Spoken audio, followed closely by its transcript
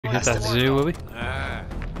hit that zoo, will we?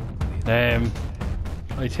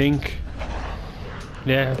 I think.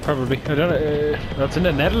 Yeah, probably. I don't know. That's in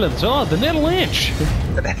the Netherlands. Oh, the Netherlands!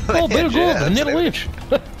 Oh, bit of gold, the Netherlands!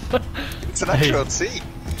 It's an actual sea.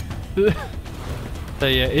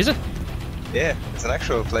 Is it? Yeah, it's an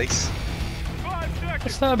actual place.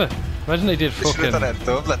 What's that about? Imagine they did They should have fucking. done it in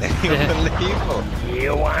Dublin. Unbelievable.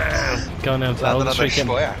 Going down to Alden Street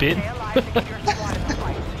getting bit.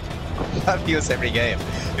 That views every game.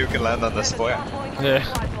 Who can land on the spoil? Yeah.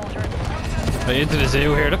 Right into the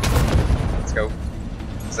zoo here, look. Let's go.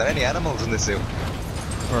 Is there any animals in the zoo?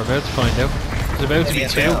 We're about to find out. There's about to be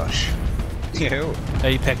two. Ew.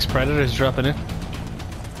 Apex predators dropping in.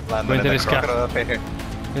 Landing in the crocodile pit here.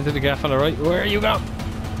 Into the gaff on the right. Where are you going?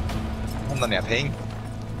 I'm on your ping.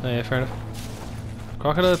 Oh yeah, fair enough.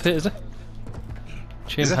 Crocodile pit, is it?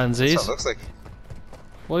 Chimpanzees. That's what it looks like.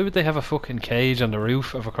 Why would they have a fucking cage on the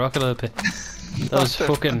roof of a crocodile pit? Those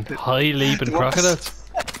fucking high leaping crocodiles.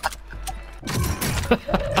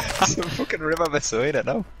 There's a fucking river beside it,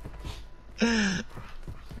 no?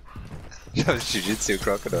 Those jiu-jitsu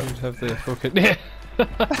crocodile. You'd have the fucking yeah.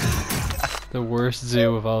 The worst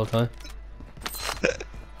zoo of all time.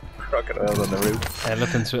 Crocodiles on the roof.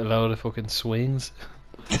 Elephants with a load of fucking swings.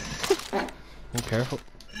 Be careful.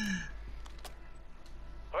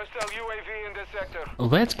 Hostile UAV in this sector.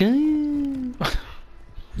 Let's go.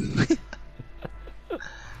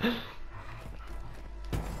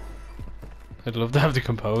 I'd love to have the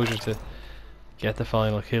composure to get the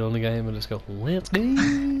final kill in the game and just go, let's go.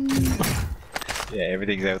 Yeah,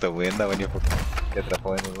 everything's out the window when you get to the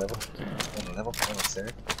final level. Final level, final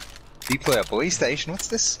third. Deploy a buoy station, what's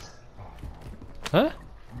this? Huh?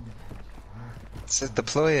 It says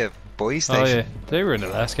deploy a buoy station. Oh yeah, they were in the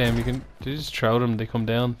last game. You just throw them, they come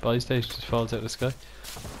down. Buy station just falls out of the sky.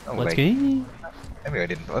 Oh, let's wait. go.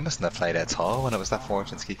 Maybe I mustn't have played at all when it was that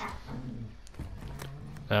fortune ski.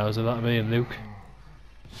 That was a lot of me and Luke.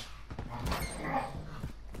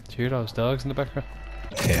 Do you hear those dogs in the background?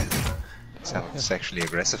 Yeah. Sound sexually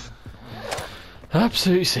aggressive.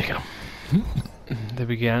 Absolutely sick of them.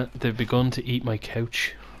 They've begun to eat my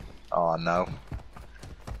couch. Oh no.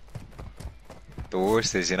 The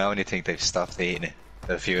worst is, you know, when you think they've stopped eating it,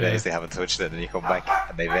 a few days they haven't touched it, and you come back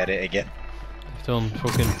and they've ate it again. I've done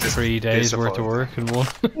fucking 3 days worth of work in one.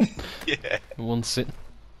 Yeah. In one sitting.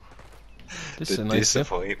 This The is a nice thing.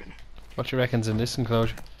 disappointment. What do you reckon's in this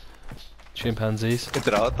enclosure? Chimpanzees. Into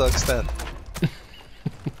the hot dog stand.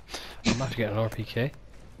 I'm about to get an RPK.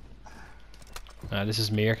 Ah, this is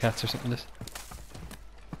meerkats or something. This.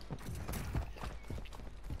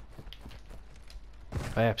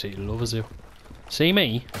 I absolutely love a zoo. See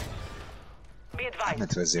me? I've been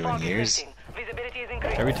to a zoo in years.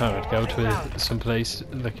 Every time I'd go to some place,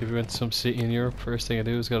 like if we went to some city in Europe, first thing I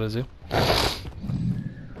do is go to a zoo.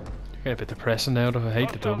 Get a bit depressing now though. I hate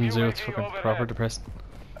the Dublin Zoo. It's fucking proper depressing.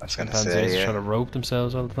 I was gonna Chimpanzees say, yeah. trying to rope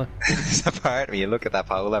themselves all the time. There's a part where you look at that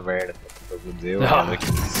polar bear at the Dublin Zoo and Oh. you're like,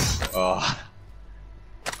 oh.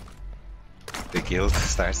 The guilt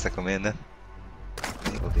starts to come in then.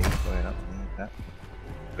 Little deep going up like that.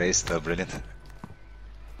 But it's still brilliant.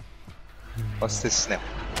 What's this now?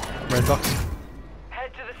 Red box.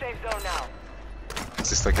 Head to the safe zone now. Is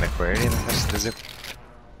this like an aquarium attached to the zoo?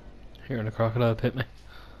 Here in a crocodile pit, me.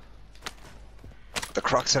 The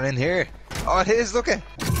crocs are in here! Oh, it is, look it!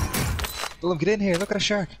 Willem, get in here, look at a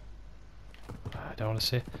shark! I don't want to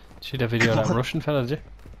see it. See that video of that Russian fella, did you?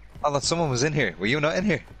 Oh, that someone was in here. Were you not in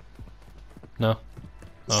here? No.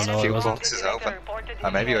 Oh no, A I few wasn't. boxes open.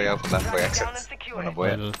 Oh, maybe I opened that by accident. On a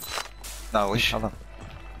boy. Well, No, wait, hold on.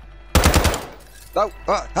 No!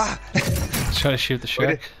 Ah! Ah! trying to shoot the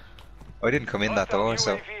shark. I didn't come in that door,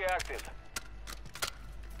 so... UAV active.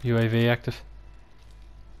 UAV active.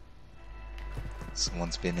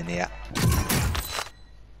 Someone's been in here.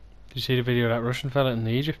 Did you see the video of that Russian fella in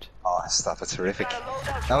Egypt? Oh, stop, it's horrific.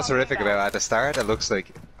 That was horrific about at the start, it looks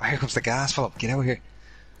like... Oh, here comes the gas pump, get out here.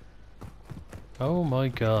 Oh my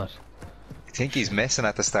god. You think he's missing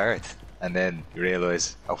at the start, and then you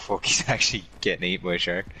realise, oh fuck, he's actually getting eaten by a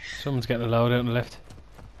shark. Someone's getting a load out on the left.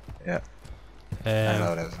 Yeah. I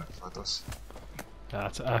know that fuck us.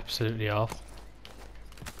 That's absolutely awful.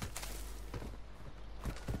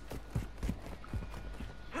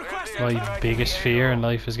 My biggest fear in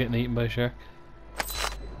life is getting eaten by a shark.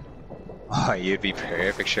 Oh, you'd be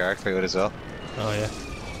perfect shark food as well. Oh yeah.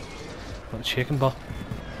 What a chicken ball.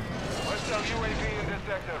 Hostile UAV in this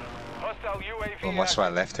sector. Hostile UAV. Well, much while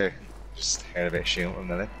left here. Just heard a bit of shooting from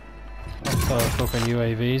the I saw fucking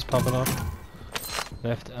UAVs popping off.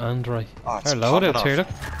 Left and right. Oh, it's They're loadouts popping here,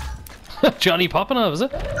 look. Johnny popping off, is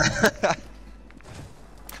it?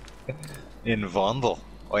 in Vondel.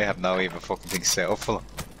 I have no even fucking thing set up for them.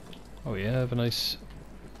 Oh yeah, I have a nice...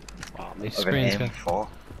 Oh, my I've screen's an got... M4.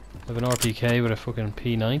 I have an RPK with a fucking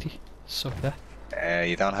P90. Suck that.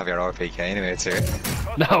 You don't have your RPK anyway, it's here.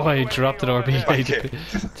 No, I dropped an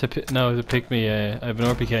RPK to pick me. I have an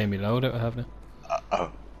RPK in my loadout. I have now.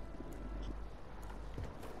 Oh.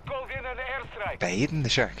 Called in an airstrike. Baiting the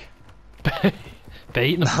shark?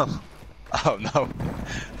 Baiting him. No. Oh no.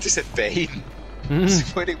 I just said baiting.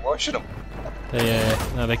 Why are they washing them?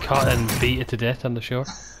 They caught and beat it to death on the shore.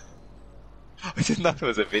 I didn't know there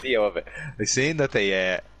was a video of it. I seen that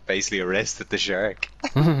they basically arrested the shark.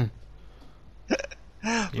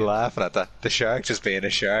 Laughing at that. The shark just being a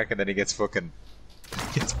shark and then he gets fucking...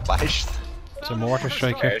 gets bashed. It's a mortar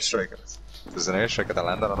strike here. Airstrike. There's an airstrike at the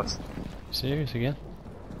landing on us. Serious again?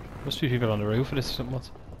 Must be people on the roof of this or something. What?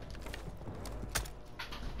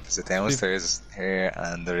 There's a downstairs here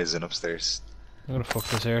and there is an upstairs. I'm gonna fuck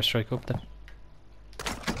this airstrike up then.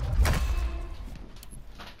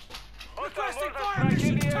 Requesting fire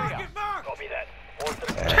mission. Target marked. Copy that.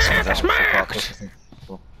 Target marked!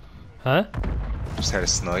 Huh? Just heard a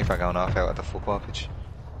sniper going off out at the football pitch.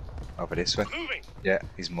 Over this way. Moving. Yeah,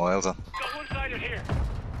 he's miles on. Got one sided here.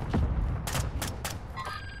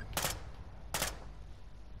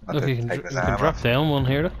 Look, you can drop down one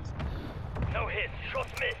here. Look. No hits. Shots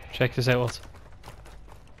missed. Check this out, Walt.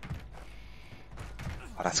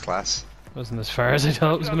 Oh, that's class. Wasn't as far as I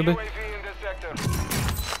thought it was gonna be. UAV in this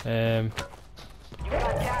sector. You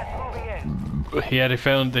got gas moving in. Yeah, they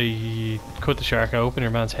found they cut the shark open.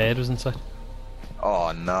 Your man's head was inside.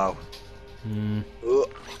 Oh no. Hmm. Ugh,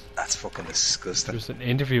 that's fucking There disgusting. was an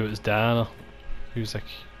interview with his dad. He was like,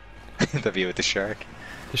 Interview with the shark.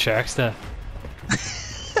 the shark's dad.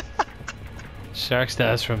 Shark's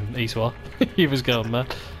dad's from East Wall. He was going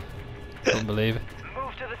mad. Couldn't believe it.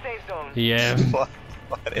 Move to the safe zone. Yeah.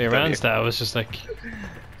 What Iran's dad was just like,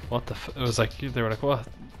 what the it was like, they were like, what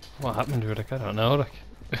happened? We were like, I don't know, like,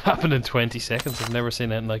 it happened in 20 seconds, I've never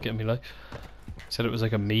seen anything like it in my life. Said it was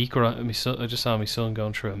like a meat grinder. I just saw my son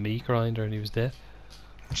going through a meat grinder and he was dead.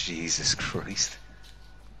 Jesus Christ.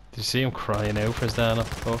 Did you see him crying out for his dad? Oh,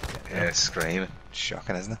 fuck. Yeah, screaming.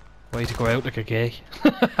 Shocking, isn't it? Way to go out like a gay.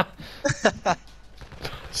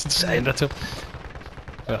 Just saying that to him.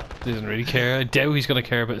 Well, he doesn't really care. I doubt he's going to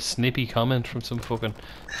care about a snippy comment from some fucking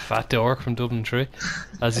fat dork from Dublin 3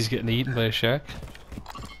 as he's getting eaten by a shark.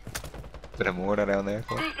 Bit of mortar down there.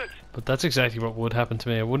 But that's exactly what would happen to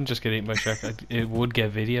me. I wouldn't just get eaten by a shark, it would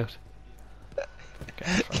get videoed.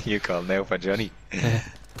 You call now for Johnny.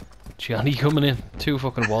 Johnny coming in. 2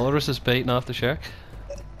 fucking walruses baiting off the shark.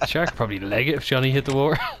 The shark probably leg it if Johnny hit the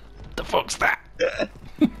water. What the fuck's that?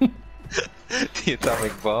 The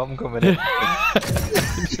atomic bomb coming in.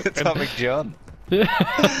 The atomic John.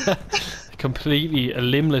 Completely a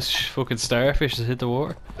limbless fucking starfish has hit the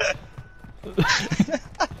water.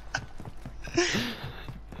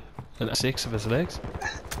 And 6 of his legs.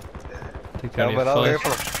 I think they only have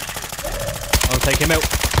 5. I'll take him out.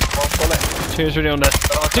 Cheers for doing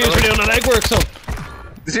that. Cheers for doing the legwork, son.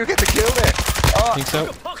 Did you get the kill there? Oh, I think so.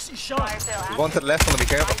 there's one to the left, be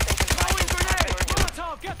careful.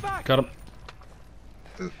 Got him.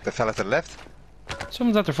 The fella to the left.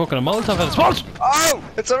 Someone's after fucking a Molotov at his balls. Oh!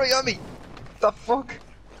 It's already on me! The fuck?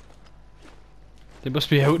 They must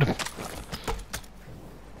be out.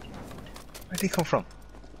 Where'd he come from?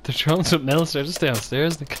 They're throwing something else. They're just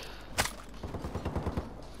downstairs. They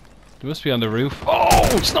must be on the roof.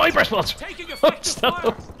 Oh! Sniper spots! Stand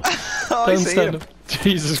up. Oh, I Don't see stand him. up.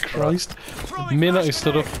 Jesus Christ. The minute I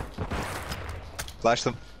stood up. Flash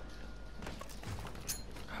them.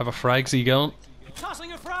 Have a fragsy going.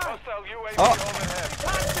 Tossing a frag. Hostile UAV Oh.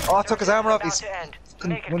 overhead. Oh, I took his armor off. About He's to end. fucking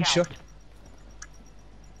Make it one count. shot.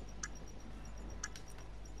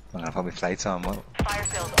 I'm gonna put my flights on. Well, Fire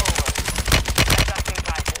sales over. Adjusting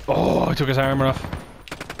prices. Oh, I took his armor off.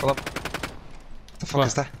 hold up. The fuck What?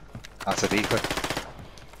 is that? That's a decoy.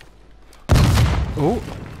 Oh.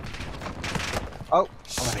 Oh,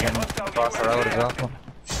 I'm gonna get across the road as well.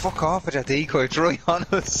 Fuck off with that decoy, it's right on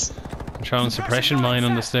us. I'm throwing a suppression mine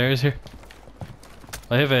on the stairs here.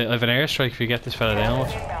 I have an airstrike if you get this fella down.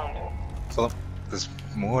 Watch. Inbound. Full up. There's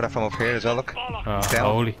more from up here as well, look. Oh, He's down.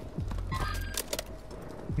 holy.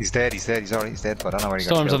 He's dead, he's dead, but I don't know where he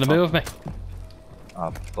got Storm's on killed the from. move, mate.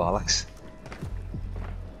 Oh, bollocks.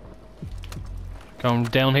 Going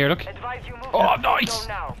down here, look. Advise you move Oh, to the nice. zone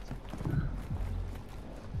now.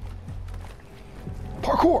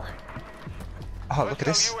 Parkour. Oh, look at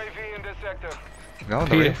this. Hostile UAV in this sector. We're on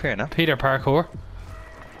the roof here now. Peter Parkour.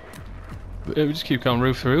 We just keep going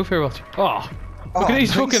roof to roof here, watch. Oh, look Oh, at these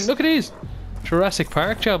nice. fucking, look at these. Jurassic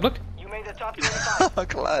Park job, look. You made the top 25. Oh,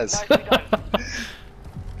 class. Nicely done.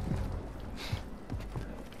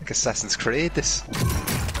 Like Assassin's Creed, this.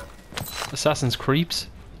 Assassin's Creeps.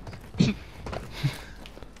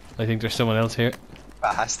 I think there's someone else here.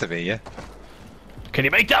 That has to be, yeah. Can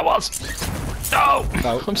you make that, Waltz? No!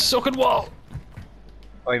 No. I'm sucking wall!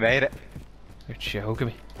 Oh, he made it. You're joking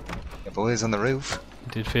me. The boys on the roof.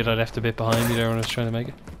 I did feel I left a bit behind you there when I was trying to make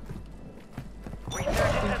it. Resurgence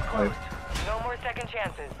has closed. No more second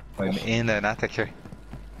chances. I'm in an attic here.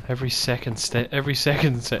 Every second set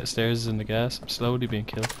of stairs is in the gas. I'm slowly being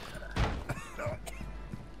killed.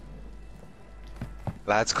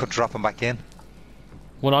 Lads could drop him back in.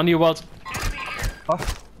 One on you, Waltz.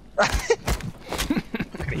 Oh.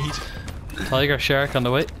 Tiger shark on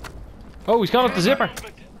the way. Oh, he's gone up the zipper.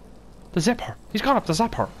 The zipper. He's gone up the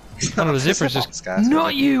zipper. One of the zippers just.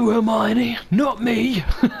 Not you, Hermione. Not me.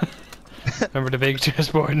 Remember the big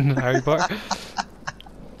chessboard in Harry Potter?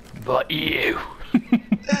 But you.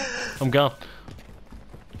 I'm gone.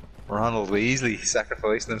 Ronald Weasley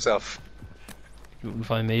sacrificing himself. You wouldn't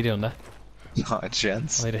find me doing that. Not a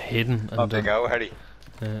chance. I'd have hidden and Up they go, Harry.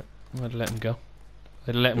 I'd have let him go.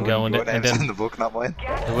 I'd have let him Your go and name's then in the book, not mine.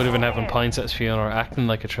 I would have been having pints at his funeral or acting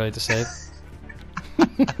like I tried to save.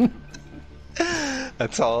 A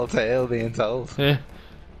tall tale being told. Yeah.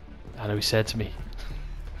 And he said to me,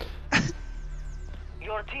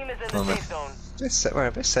 Your team is in the safe zone. We're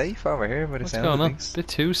a bit safe over here by the what's sound going of on? things. Bit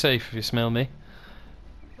too safe if you smell me.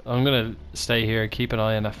 I'm gonna stay here and keep an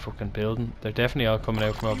eye on that fucking building. They're definitely all coming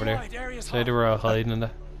out from over there. Say they were all hiding in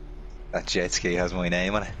there. That jet ski has my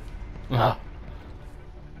name on it. Ah.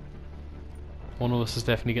 One of us is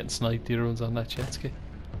definitely getting sniped, the other one's on that jet ski.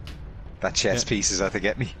 That chess piece is out to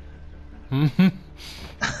get me.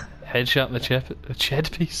 Headshot in the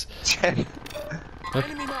ched piece. Look.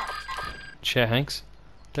 Che Hanks.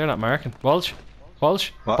 They're not marking. Walsh.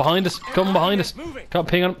 Walsh. What? Behind us. Come behind us. Got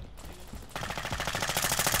ping on him.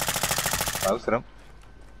 Both of them.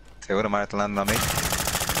 Two of them are landing on me.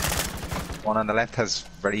 One on the left has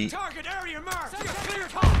very... Target area marked. Clear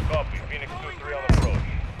top. Copy, Phoenix 2-3 on approach.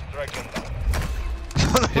 Strike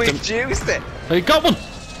inbound. We juiced it! Oh, you got one!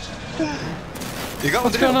 You got one,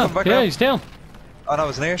 What's did you? going on? Come back Yeah, up. he's down. Oh no, it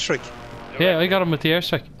was an airstrike. Yeah, I got him with the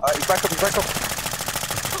airstrike. He's back up, he's back up.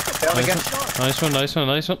 Down Nice again. one. Nice one, nice one,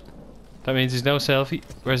 nice one. That means he's no selfie.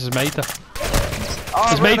 Where's his mate though? Oh,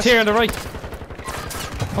 His mate's here on the right.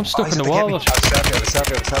 I'm stuck he's in the gonna get wall. me. Look. I was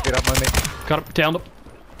selfie, don't mind me. Got him, down up.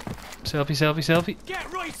 Selfie, selfie, selfie.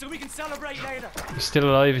 Get right so we can celebrate later. He's still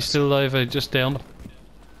alive, he's still alive. I just downed him.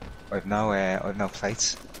 I've no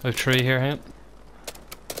plates. I have 3 here, hang on.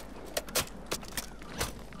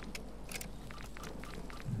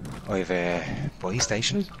 I have a buy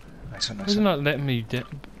station. Nice one, nice He's one. not letting me down.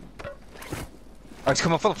 Oh, he's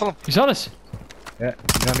coming, follow him. He's on us. Yeah,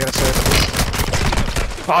 he's on the other side of the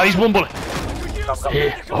bus. Oh, he's one bullet.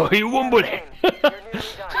 Yeah. Oh, he one bullet. You're nearly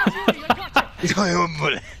done. He's going on,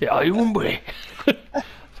 bullet. Yeah, he one bullet.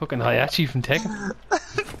 Fucking Hayachi from Tekken.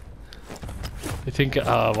 I think,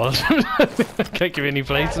 well, I can't give you any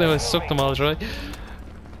plates now, I sucked them all dry.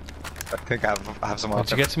 I think I have some off.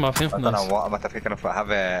 Did you get some off him? I don't know Nice. what I'm at the picking up. I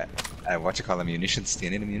have what you call them, munitions. Do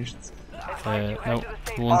you need the munitions? No, to the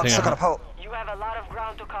safe one Oh, thing stuck I on a have. pole. You have a lot of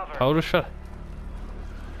ground to cover. Polish fella.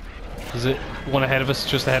 Is it one ahead of us,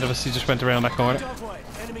 just ahead of us? He just went around that corner. Dog white.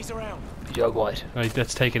 Enemies around. Jug white. Right,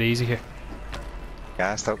 let's take it easy here.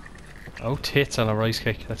 Gassed out. Oh, tits on a rice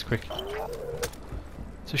cake. That's quick.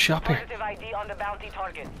 It's a shop here. Positive ID on the bounty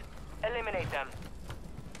targets. Eliminate them.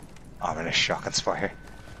 Oh, I'm in a shocking spot here.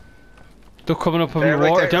 They're coming up on There, the right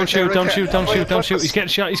water. there, Don't right shoot, there, don't right shoot, there. don't Oh, shoot, yeah, don't shoot. focus. He's getting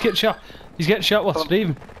shot, he's getting shot. He's getting shot, what's leave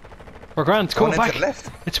him. We're grand, it's coming Going back. into the left.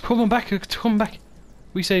 It's coming back, it's coming back.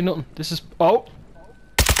 We say nothing. This is... Oh!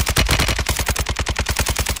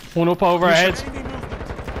 One up over our heads.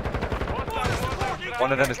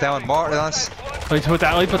 One of them is down. More on us. I put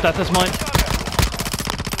that, that's mine.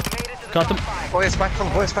 Got them. Boys back,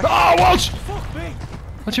 from boys back. Oh, Walsh! Fuck me.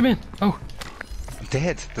 What do you mean? Oh. I'm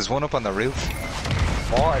dead. There's one up on the roof.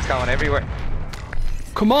 More is going everywhere.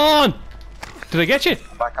 Come on! Did I get you?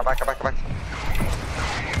 I'm back, I'm back, I'm back, I'm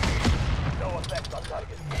back.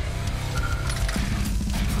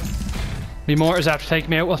 Me mortars after taking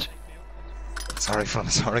me out, what? Sorry, fun,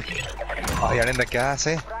 sorry. Oh, you're in the gas,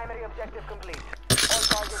 eh? Primary objective complete. All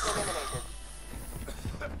targets eliminated.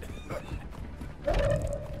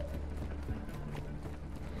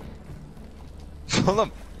 Pull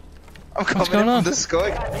them. I'm coming going in on? from the sky.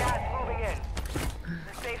 Got gas moving in.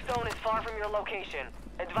 The safe zone is far from your location.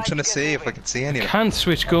 Advise I'm trying you to get see if I moving. can see any of them. Can't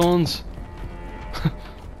switch guns.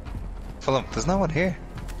 Pull them. There's no one here.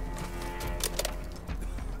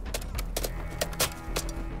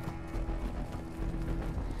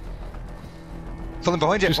 Pull them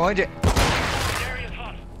behind you, Just- behind you. Area's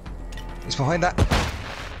hot. He's behind that.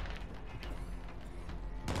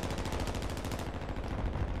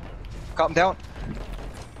 Got him down.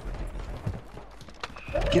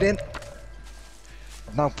 Get in.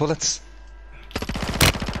 No bullets.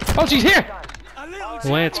 Oh, she's here! A little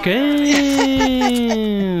Let's go!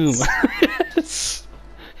 Yes!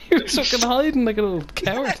 He was fucking hiding like a little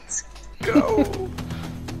coward. Go.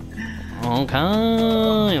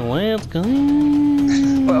 Okay, let's go!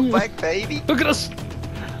 We're back, baby. Look at us!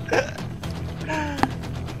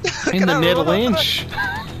 In the middle inch.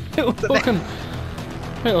 Little fucking...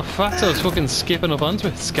 Little fatso's fucking skipping up onto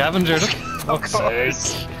it. Scavenger, look. Fuck's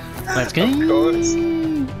sake. Let's go! Of course.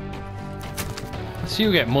 So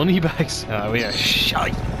you get money bags. Ah, we are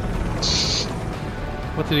shite.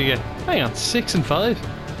 What did he get? Hang on, 6 and 5.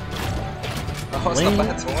 Oh, it's not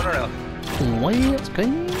bad turnaround. Let's go!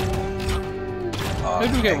 Oh, How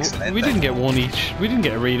did we get? excellent, We didn't get one each. We didn't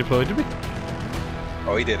get a redeploy, did we?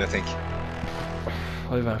 Oh, he did, I think.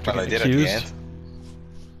 I've after Well, I getting did accused. at the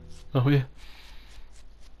end. Oh yeah.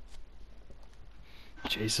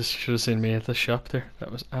 Jesus, should have seen me at the shop there.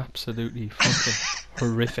 That was absolutely fucking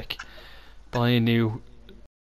horrific. Buying new